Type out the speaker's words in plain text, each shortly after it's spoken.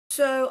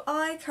So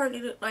I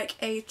currently look like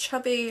a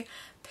chubby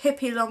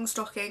Pippi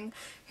Longstocking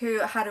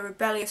who had a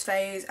rebellious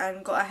phase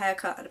and got a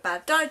haircut and a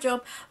bad dye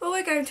job, but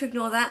we're going to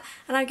ignore that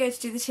and I'm going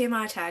to do the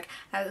TMI tag.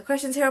 I have the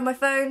questions here on my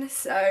phone,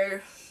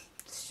 so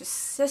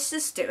let's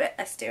just do it.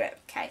 Let's do it.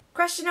 Okay.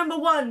 Question number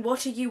 1,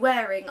 what are you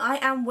wearing? I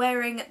am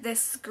wearing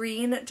this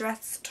green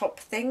dress top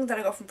thing that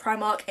I got from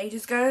Primark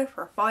ages ago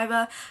for a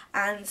 £5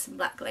 and some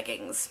black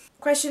leggings.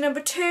 Question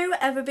number 2,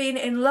 ever been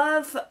in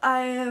love?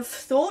 I have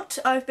thought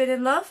I've been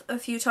in love a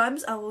few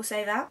times, I will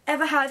say that.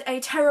 Ever had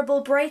a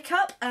terrible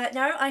breakup?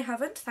 No, I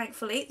haven't,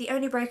 thankfully. The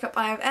only breakup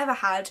I have ever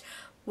had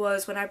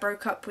was when I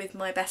broke up with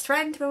my best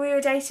friend when we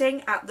were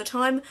dating at the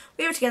time.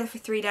 We were together for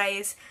 3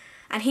 days.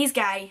 And he's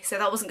gay, so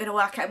that wasn't going to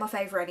work out in my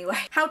favour anyway.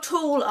 How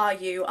tall are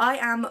you? I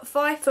am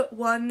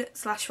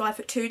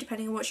 5'1/5'2",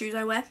 depending on what shoes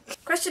I wear.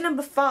 Question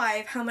number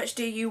 5, how much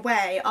do you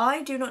weigh?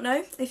 I do not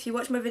know. If you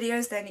watch my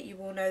videos, then you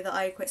will know that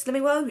I quit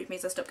Slimming World, which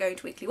means I stopped going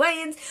to weekly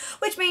weigh-ins,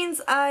 which means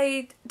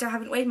I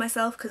haven't weighed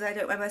myself because I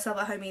don't weigh myself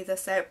at home either,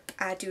 so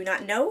I do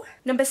not know.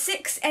 Number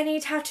 6, any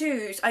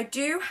tattoos? I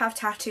do have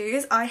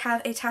tattoos. I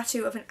have a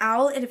tattoo of an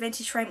owl in a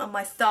vintage frame on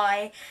my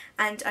thigh,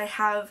 and I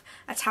have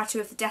a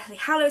tattoo of the Deathly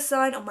Hallows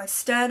sign on my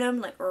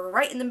sternum, like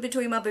right in the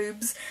between my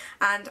boobs,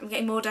 and I'm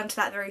getting more done to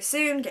that very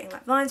soon, getting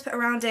like vines put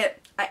around it.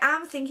 I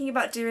am thinking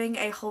about doing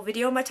a whole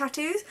video on my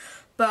tattoos,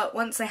 but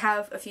once I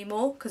have a few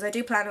more, because I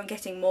do plan on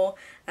getting more,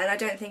 and I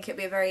don't think it'd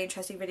be a very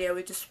interesting video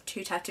with just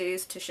 2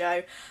 tattoos to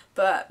show,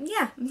 but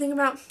yeah, I'm thinking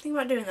about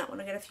doing that when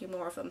I get a few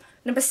more of them.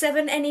 Number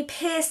 7, any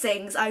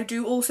piercings? I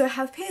do also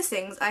have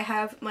piercings. I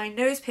have my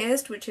nose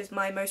pierced, which is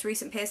my most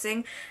recent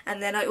piercing,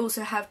 and then I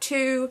also have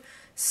 2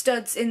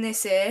 studs in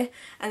this ear,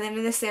 and then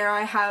in this ear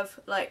I have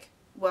like,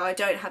 well, I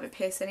don't have it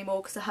pierced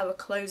anymore because I have a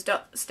closed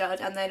up stud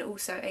and then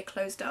also a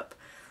closed up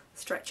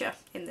stretcher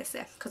in this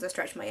ear because I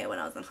stretched my ear when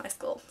I was in high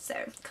school, so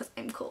because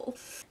I'm cool.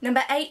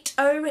 Number 8,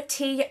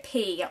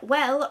 OTP.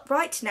 Well,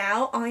 right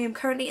now I am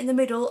currently in the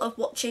middle of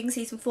watching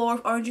season 4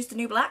 of Orange is the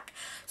New Black,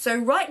 so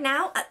right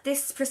now at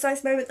this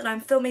precise moment that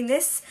I'm filming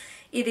this,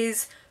 it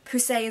is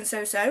Pusey and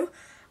So-So.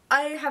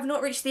 I have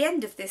not reached the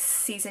end of this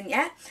season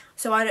yet,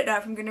 so I don't know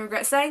if I'm going to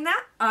regret saying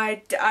that.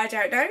 I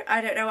don't know. I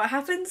don't know what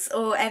happens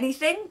or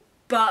anything,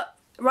 but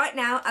right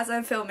now, as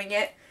I'm filming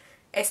it,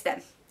 it's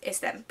them. It's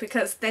them,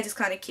 because they're just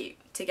kind of cute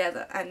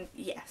together, and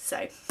yeah,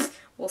 so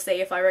we'll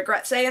see if I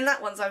regret saying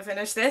that once I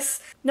finish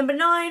this. Number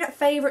 9,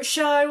 favourite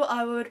show.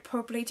 I would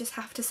probably just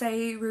have to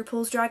say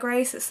RuPaul's Drag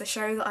Race. It's the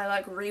show that I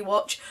like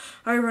rewatch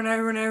over and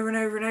over and over and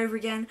over and over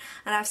again,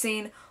 and I've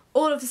seen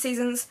all of the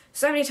seasons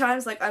so many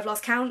times, like I've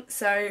lost count,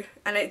 so,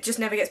 and it just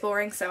never gets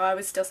boring, so I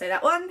would still say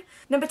that one.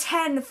 Number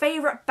 10,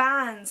 favourite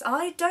bands.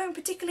 I don't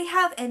particularly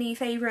have any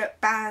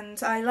favourite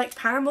bands. I liked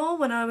Paramore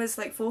when I was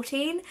like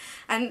 14,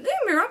 and don't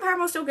get me wrong,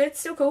 Paramore's still good,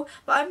 still cool,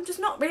 but I'm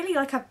just not really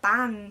like a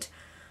band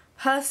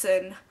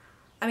person.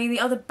 I mean, the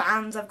other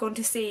bands I've gone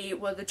to see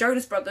were the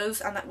Jonas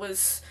Brothers, and that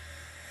was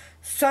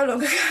so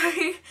long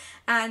ago,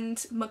 and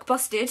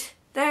McBusted.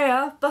 There you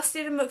are,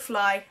 Busted and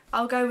McFly.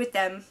 I'll go with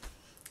them,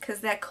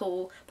 because they're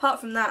cool. Apart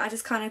from that, I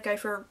just kind of go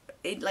for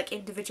like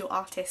individual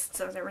artists,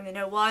 so I don't really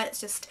know why,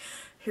 it's just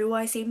who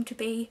I seem to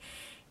be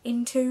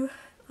into,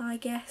 I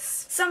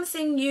guess.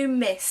 Something you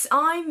miss.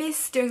 I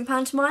miss doing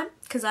pantomime,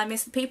 because I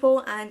miss the people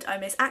and I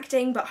miss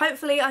acting, but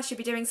hopefully I should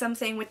be doing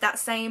something with that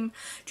same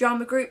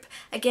drama group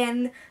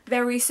again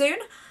very soon.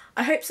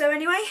 I hope so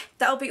anyway.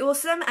 That'll be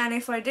awesome, and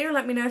if I do,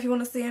 let me know if you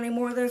want to see any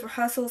more of those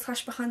rehearsals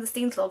 / behind the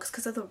scenes vlogs,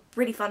 because they're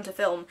really fun to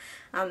film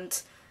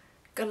and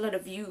got a lot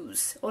of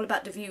views. All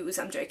about the views,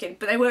 I'm joking,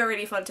 but they were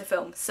really fun to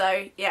film,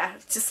 so yeah,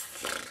 just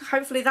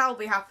hopefully that'll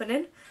be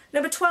happening.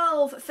 Number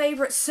 12,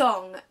 favourite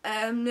song.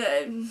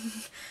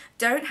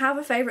 Don't have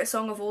a favourite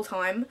song of all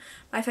time.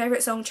 My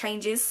favourite song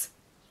changes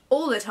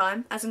all the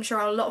time, as I'm sure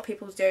a lot of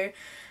people do.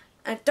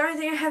 I don't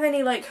think I have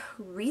any like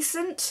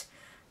recent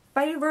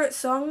favourite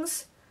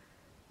songs.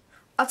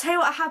 I'll tell you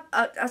what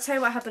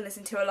I have been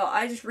listening to a lot.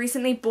 I just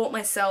recently bought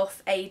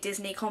myself a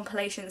Disney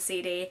compilation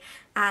CD,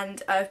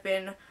 and I've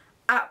been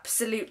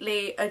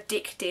absolutely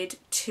addicted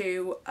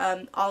to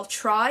I'll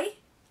Try.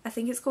 I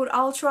think it's called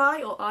I'll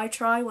Try or I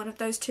Try, one of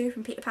those two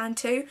from Peter Pan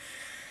 2.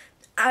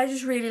 I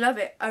just really love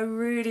it. I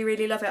really,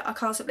 really love it. I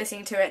can't stop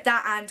listening to it.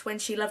 That and When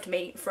She Loved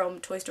Me from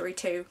Toy Story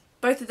 2.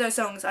 Both of those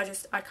songs,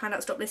 I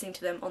cannot stop listening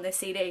to them on this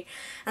CD.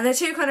 And they're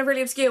 2 kind of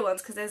really obscure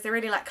ones, because there's the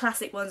really like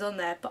classic ones on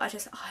there, but I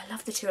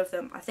love the 2 of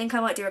them. I think I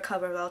might do a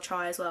cover of I'll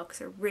Try as well,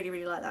 because I really,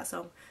 really like that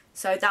song.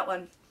 So that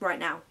one right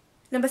now.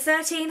 Number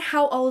 13,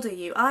 how old are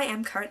you? I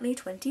am currently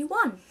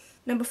 21.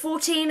 Number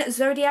 14,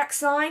 zodiac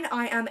sign.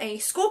 I am a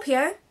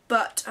Scorpio,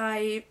 but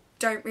I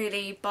don't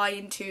really buy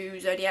into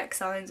zodiac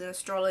signs and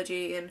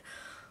astrology and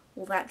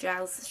all that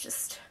jazz. It's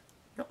just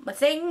not my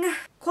thing.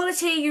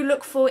 Quality you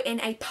look for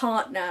in a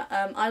partner.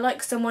 I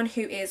like someone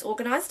who is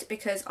organised,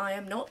 because I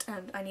am not,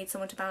 and I need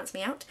someone to balance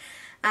me out.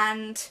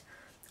 And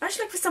I just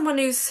look for someone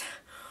who's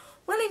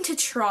willing to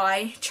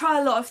try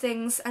a lot of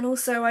things, and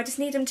also I just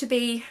need them to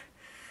be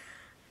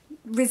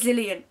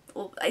resilient.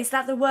 Or is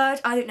that the word?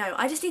 I don't know.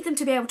 I just need them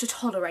to be able to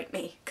tolerate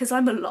me, because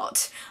I'm a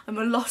lot. I'm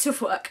a lot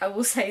of work, I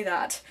will say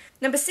that.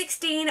 Number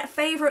 16,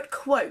 favourite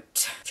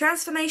quote.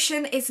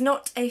 Transformation is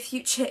not a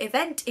future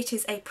event, it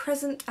is a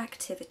present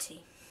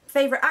activity.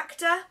 Favourite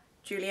actor?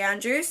 Julie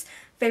Andrews.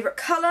 Favourite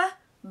colour?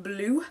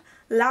 Blue.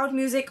 Loud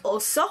music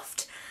or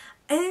soft?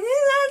 And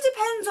that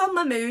depends on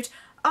my mood.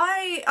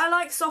 I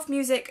like soft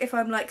music if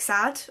I'm like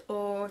sad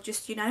or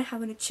just, you know,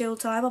 having a chill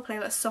time. I'll play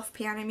like soft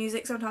piano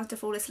music sometimes to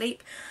fall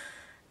asleep.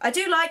 I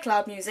do like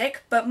loud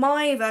music, but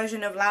my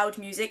version of loud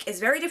music is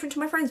very different to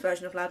my friend's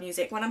version of loud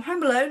music. When I'm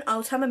home alone,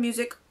 I'll turn my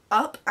music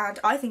up and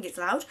I think it's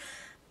loud,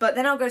 but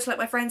then I'll go to like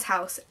my friend's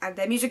house and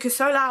their music is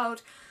so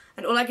loud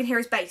and all I can hear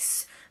is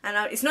bass. And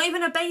it's not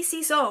even a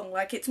bassy song,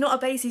 like it's not a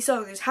bassy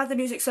song, they just have the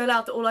music so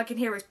loud that all I can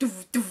hear is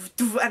doof doof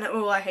doof, and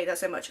oh, I hate that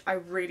so much. I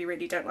really,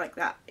 really don't like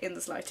that in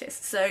the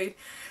slightest. So,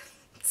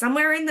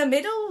 somewhere in the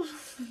middle?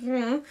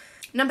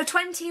 Number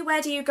 20,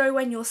 where do you go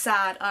when you're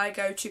sad? I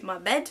go to my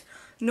bed,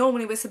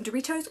 normally with some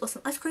Doritos or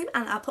some ice cream,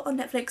 and I put on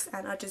Netflix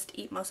and I just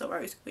eat my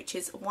sorrows, which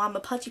is why I'm a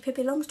pudgy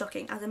Pippi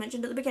Longstocking, as I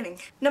mentioned at the beginning.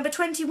 Number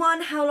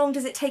 21, how long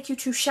does it take you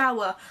to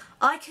shower?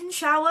 I can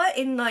shower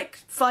in like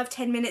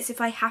 5-10 minutes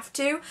if I have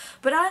to,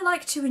 but I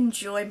like to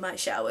enjoy my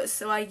showers,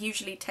 so I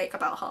usually take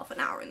about half an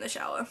hour in the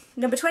shower.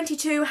 Number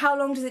 22, how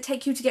long does it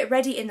take you to get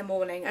ready in the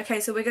morning? Okay,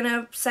 so we're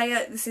gonna say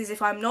this is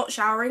if I'm not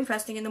showering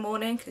first thing in the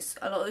morning, because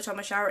a lot of the time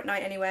I shower at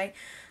night anyway,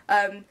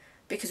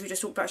 because we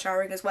just talked about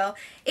showering as well.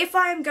 If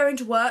I'm going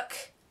to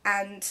work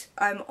and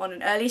I'm on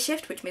an early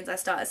shift, which means I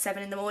start at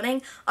 7 in the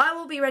morning, I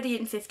will be ready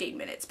in 15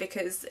 minutes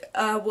because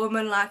a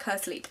woman like her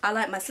sleep. I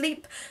like my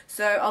sleep,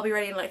 so I'll be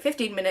ready in like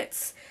 15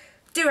 minutes,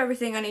 do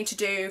everything I need to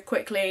do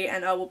quickly,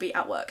 and I will be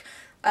at work.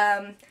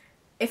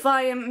 If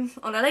I am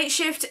on a late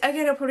shift,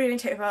 again, it'll probably only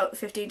take about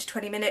 15 to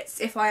 20 minutes.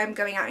 If I am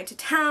going out into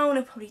town,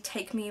 it'll probably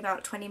take me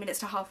about 20 minutes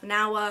to half an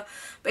hour.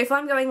 But if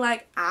I'm going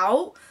like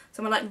out,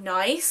 somewhere like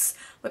nice,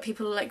 where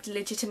people are like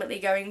legitimately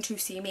going to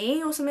see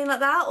me or something like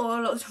that, or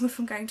a lot of the time if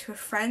I'm going to a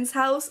friend's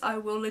house, I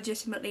will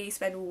legitimately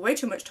spend way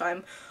too much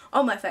time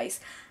on my face.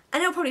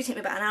 And it'll probably take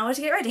me about an hour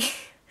to get ready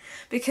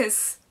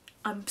because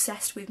I'm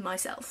obsessed with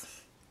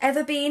myself.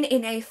 Ever been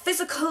in a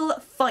physical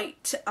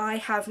fight? I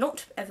have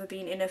not ever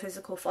been in a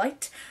physical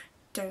fight.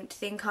 Don't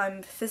think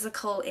I'm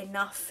physical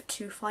enough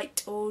to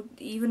fight or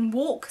even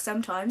walk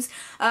sometimes.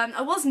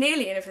 I was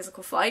nearly in a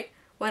physical fight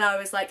when I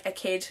was like a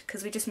kid,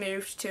 because we just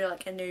moved to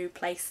like a new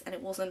place and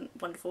it wasn't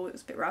wonderful, it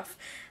was a bit rough,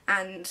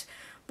 and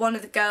one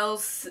of the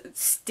girls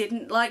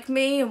didn't like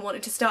me and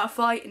wanted to start a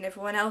fight and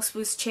everyone else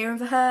was cheering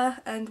for her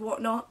and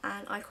whatnot,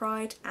 and I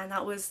cried, and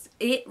that was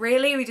it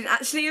really. We didn't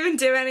actually even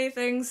do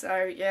anything,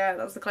 so yeah,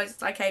 that was the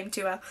closest I came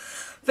to a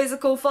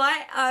physical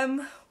fight.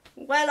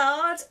 Well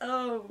hard.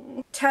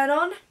 Oh. Turn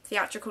on,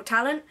 theatrical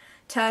talent.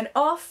 Turn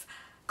off,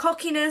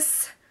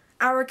 cockiness,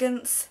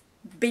 arrogance,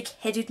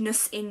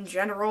 big-headedness in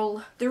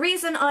general. The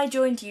reason I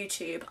joined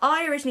YouTube,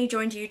 I originally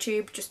joined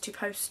YouTube just to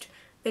post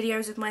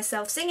videos of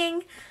myself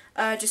singing,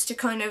 just to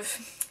kind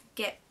of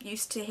get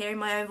used to hearing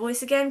my own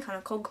voice again, kind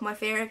of conquer my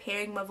fear of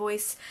hearing my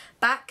voice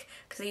back,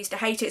 because I used to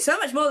hate it so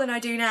much more than I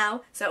do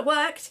now, so it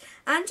worked,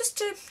 and just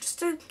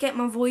to get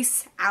my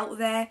voice out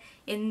there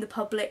in the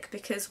public,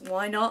 because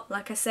why not?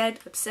 Like I said,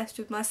 obsessed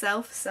with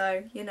myself,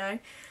 so, you know.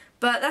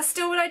 But that's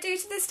still what I do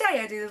to this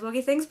day. I do the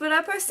vloggy things, but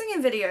I post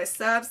singing videos,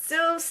 so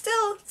I'm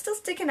still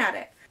sticking at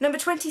it. Number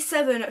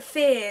 27,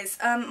 fears.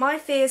 My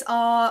fears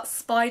are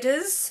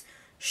spiders,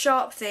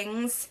 sharp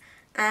things,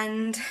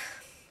 and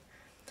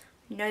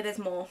you know there's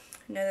more.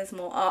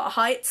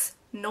 Heights.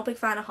 Not a big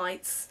fan of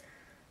heights.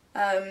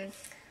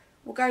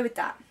 We'll go with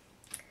that.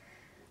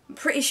 I'm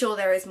pretty sure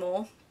there is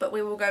more, but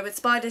we will go with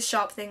spiders,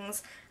 sharp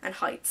things, and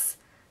heights.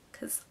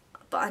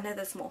 But I know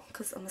there's more,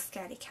 because I'm a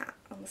scaredy cat.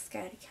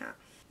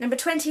 Number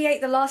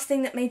 28, the last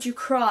thing that made you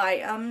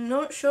cry. I'm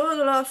not sure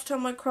the last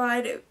time I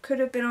cried. It could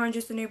have been Orange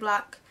is the New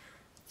Black.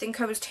 I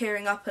think I was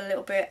tearing up a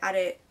little bit at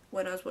it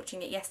when I was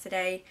watching it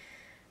yesterday.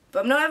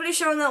 But I'm not really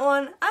sure on that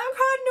one. I haven't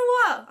cried in a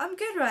while. I'm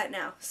good right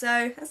now,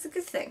 so that's a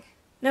good thing.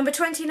 Number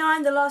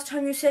 29, the last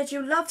time you said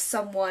you loved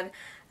someone.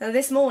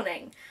 This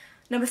morning.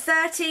 Number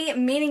 30,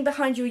 meaning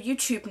behind your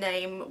YouTube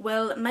name.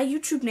 Well, my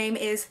YouTube name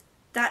is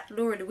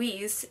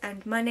thatlauralouise,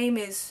 and my name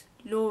is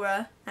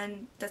Laura,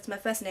 and that's my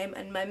first name,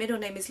 and my middle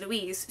name is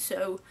Louise,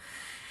 so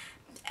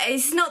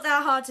it's not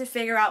that hard to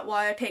figure out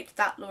why I picked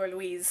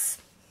thatlauralouise.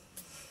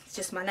 It's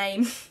just my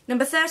name.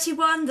 Number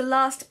 31, the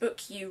last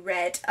book you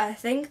read. I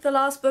think the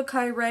last book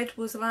I read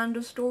was Land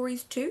of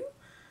Stories 2,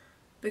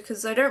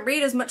 because I don't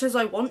read as much as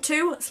I want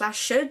to, /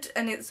 should,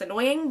 and it's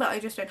annoying, but I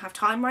just don't have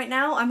time right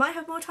now. I might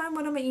have more time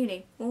when I'm at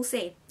uni. We'll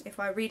see if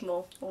I read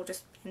more, or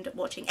just end up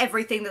watching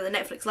everything that the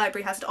Netflix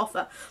library has to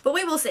offer, but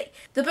we will see.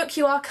 The book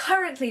you are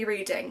currently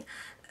reading,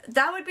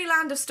 that would be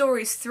Land of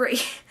Stories 3.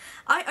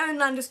 I own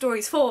Land of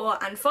Stories 4,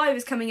 and 5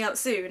 is coming out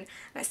soon, and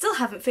I still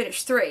haven't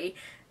finished 3,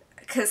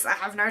 because I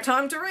have no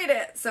time to read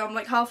it, so I'm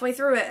like halfway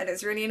through it, and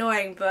it's really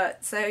annoying,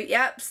 but so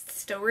yep,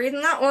 still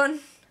reading that one.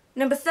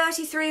 Number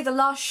 33, the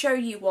last show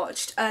you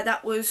watched.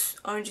 That was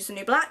Orange is the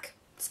New Black.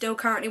 Still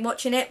currently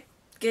watching it.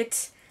 Good.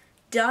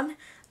 Done.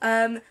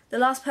 The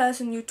last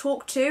person I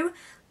talked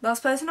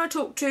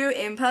to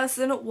in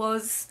person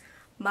was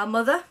my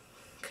mother,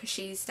 because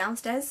she's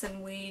downstairs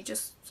and we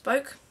just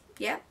spoke.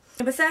 Yeah.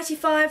 Number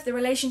 35, the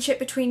relationship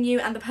between you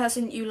and the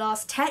person you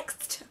last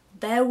texted.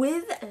 Bear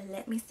with,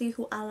 let me see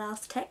who I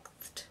last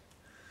texted.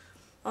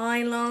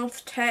 I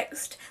last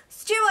text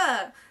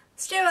Stuart!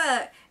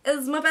 Stuart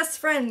is my best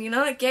friend, you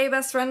know, that gay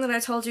best friend that I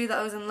told you that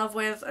I was in love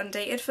with and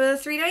dated for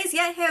 3 days?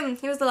 Yeah, him.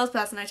 He was the last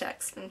person I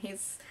texted, and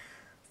he's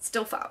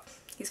still fab.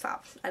 He's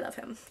fab. I love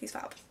him. He's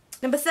fab.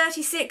 Number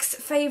 36,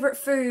 favourite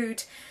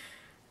food.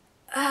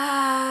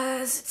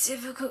 It's a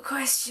difficult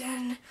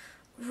question.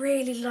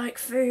 Really like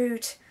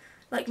food.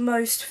 Like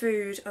most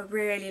food. I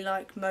really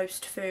like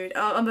most food.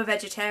 I'm a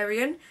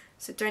vegetarian,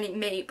 so don't eat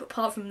meat, but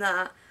apart from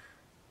that,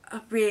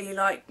 I really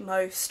like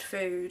most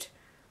food.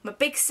 I'm a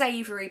big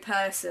savoury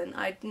person.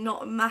 I'm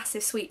not a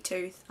massive sweet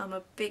tooth. I'm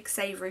a big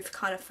savoury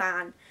kind of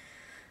fan.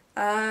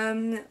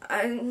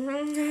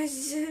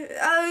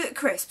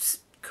 Crisps.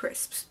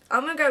 Crisps.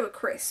 I'm gonna go with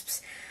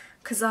crisps,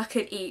 because I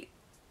could eat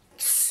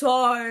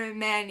so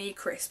many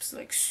crisps,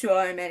 like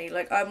so many.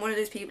 Like, I'm one of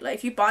those people, like,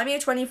 if you buy me a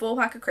 24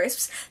 pack of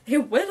crisps, they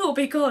will all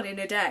be gone in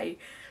a day.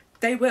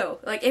 They will.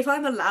 Like, if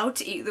I'm allowed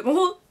to eat them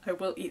all, I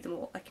will eat them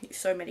all. I can eat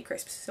so many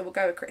crisps, so we'll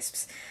go with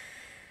crisps.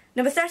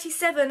 Number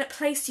 37,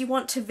 place you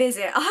want to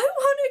visit. I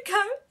want to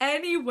go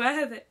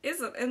anywhere that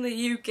isn't in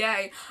the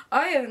UK.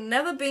 I have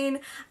never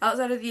been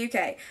outside of the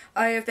UK.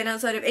 I have been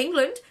outside of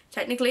England,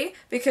 technically,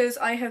 because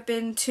I have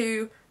been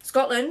to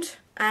Scotland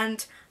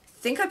and I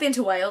think I've been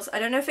to Wales. I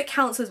don't know if it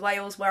counts as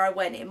Wales where I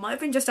went. It might have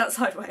been just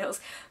outside Wales.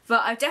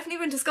 But I've definitely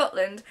been to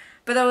Scotland.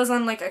 But I was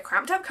on like a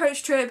cramped up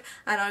coach trip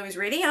and I was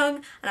really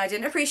young and I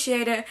didn't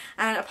appreciate it.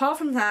 And apart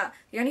from that,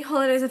 the only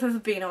holidays I've ever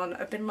been on,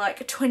 I've been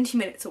like 20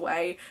 minutes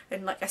away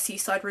in like a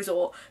seaside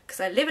resort, because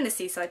I live in a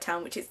seaside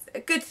town, which is a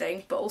good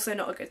thing, but also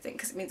not a good thing,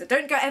 because it means I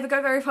don't ever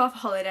go very far for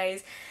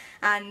holidays.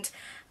 And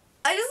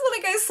I just want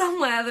to go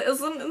somewhere that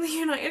isn't in the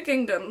United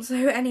Kingdom, so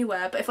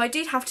anywhere. But if I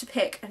did have to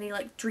pick any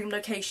like dream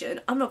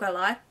location, I'm not gonna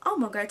lie,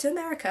 I'm gonna go to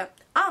America.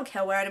 I don't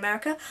care where in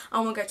America.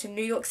 I want to go to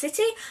New York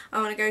City, I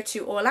want to go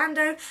to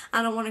Orlando,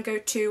 and I want to go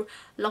to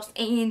Los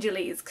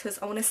Angeles, because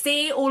I want to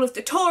see all of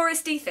the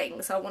touristy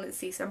things. I want to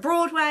see some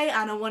Broadway,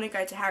 and I want to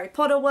go to Harry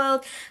Potter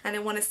World, and I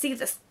want to see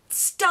the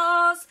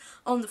stars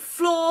on the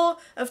floor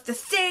of the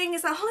thing.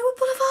 Is that Hollywood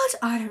Boulevard?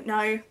 I don't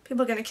know.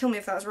 People are going to kill me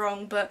if that's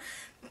wrong, but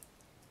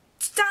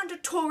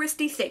standard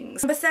touristy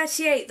things. Number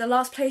 38, the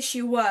last place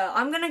you were.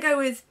 I'm gonna go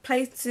with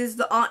places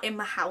that aren't in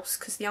my house,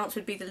 because the answer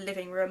would be the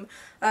living room.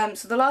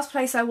 So the last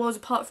place I was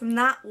apart from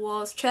that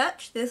was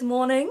church this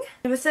morning.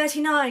 Number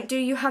 39, do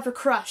you have a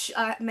crush?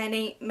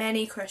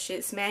 Many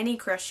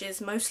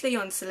crushes, mostly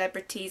on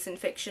celebrities and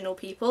fictional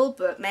people,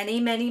 but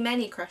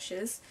many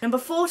crushes. Number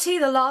 40,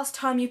 the last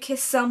time you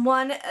kissed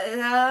someone.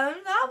 That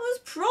was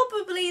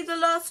probably the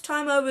last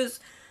time I was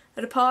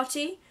at a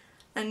party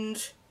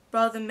and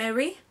rather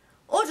merry.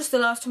 Or just the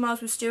last time I was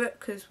with Stuart,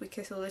 because we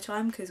kiss all the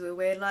time, because we're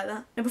weird like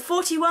that. Number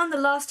 41, the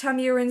last time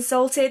you were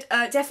insulted.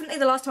 Definitely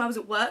the last time I was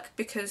at work,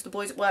 because the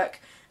boys at work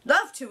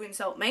love to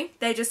insult me.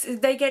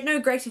 They get no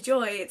greater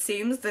joy, it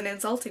seems, than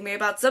insulting me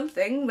about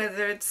something,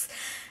 whether it's,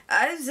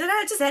 I don't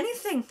know, just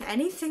anything.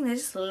 They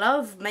just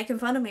love making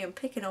fun of me and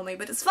picking on me,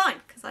 but it's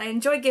fine, because I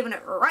enjoy giving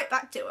it right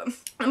back to them.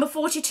 Number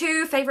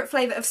 42, favourite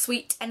flavour of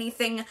sweet,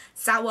 anything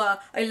sour.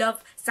 I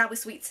love sour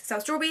sweets, sour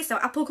strawberry, sour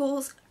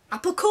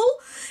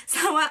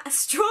sour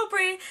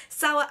strawberry,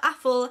 sour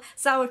apple,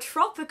 sour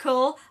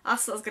tropical.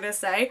 That's what I was gonna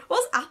say.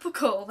 What's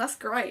apical? That's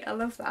great. I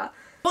love that.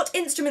 What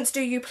instruments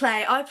do you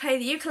play? I play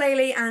the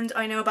ukulele and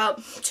I know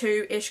about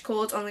 2-ish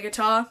chords on the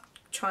guitar.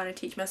 Trying to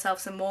teach myself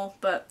some more,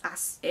 but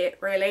that's it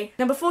really.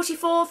 Number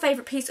 44,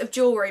 favourite piece of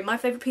jewellery. My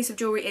favourite piece of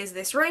jewellery is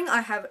this ring.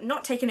 I have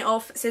not taken it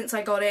off since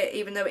I got it,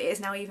 even though it is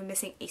now even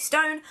missing a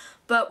stone.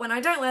 But when I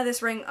don't wear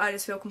this ring, I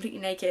just feel completely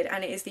naked,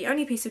 and it is the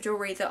only piece of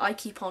jewellery that I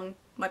keep on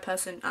my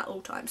person at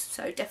all times,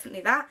 so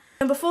definitely that.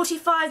 Number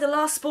 45, the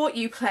last sport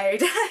you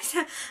played.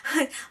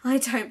 I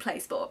don't play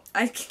sport,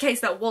 in case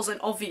that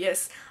wasn't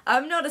obvious.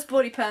 I'm not a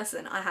sporty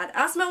person. I had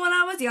asthma when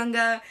I was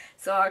younger,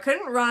 so I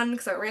couldn't run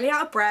because I was really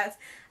out of breath,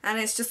 and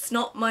it's just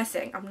not my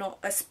thing. I'm not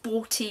a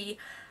sporty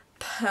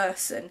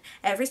person.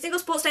 Every single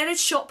sports day I did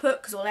shot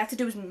put, because all I have to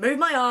do is move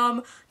my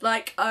arm.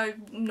 Like,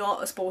 I'm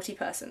not a sporty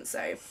person,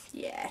 so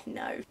yeah,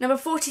 no. Number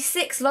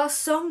 46, last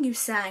song you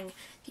sang.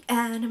 The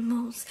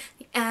animals,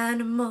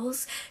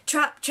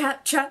 trap,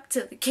 trap, trap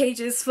till the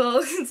cages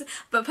fall.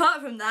 But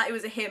apart from that, it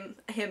was a hymn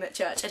at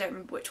church. I don't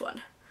remember which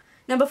one.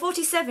 Number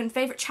 47,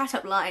 favourite chat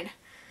up line.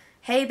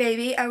 Hey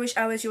baby, I wish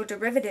I was your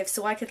derivative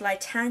so I could lie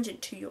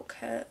tangent to your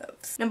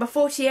curves. Number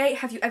 48,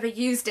 have you ever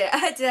used it?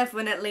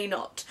 Definitely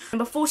not.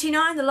 Number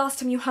 49, the last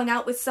time you hung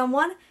out with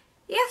someone?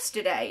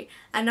 Yesterday.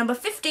 And number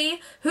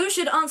 50, who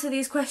should answer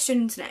these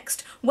questions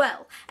next?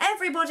 Well,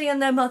 everybody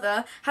and their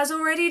mother has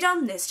already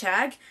done this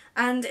tag,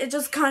 and it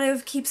just kind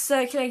of keeps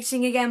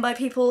circulating again by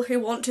people who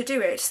want to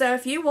do it. So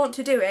if you want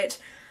to do it,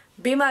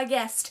 be my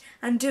guest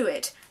and do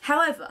it.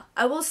 However,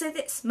 I will say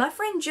this, my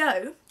friend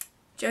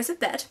Joseph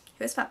Bed,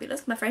 who is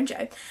fabulous, my friend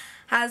Joe,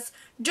 has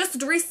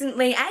just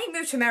recently A,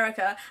 moved to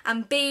America,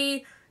 and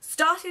B,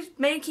 started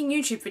making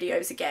YouTube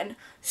videos again.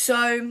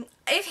 So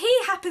if he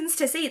happens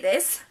to see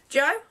this,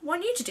 Joe, I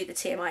want you to do the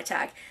TMI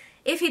tag.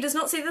 If he does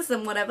not see this,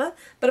 then whatever.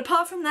 But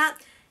apart from that,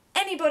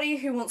 anybody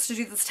who wants to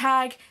do this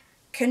tag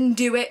can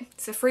do it.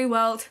 It's a free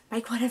world.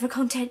 Make whatever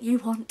content you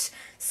want.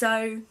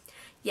 So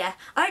yeah,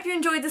 I hope you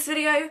enjoyed this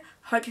video.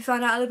 Hope you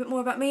found out a little bit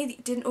more about me that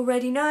you didn't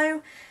already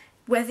know.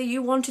 Whether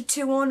you wanted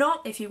to or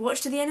not, if you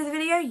watched to the end of the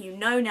video, you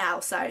know now,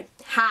 so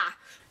ha!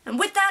 And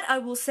with that, I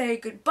will say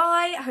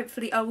goodbye.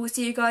 Hopefully I will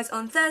see you guys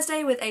on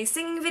Thursday with a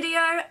singing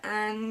video,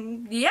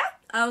 and yeah,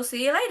 I'll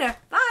see you later.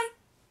 Bye!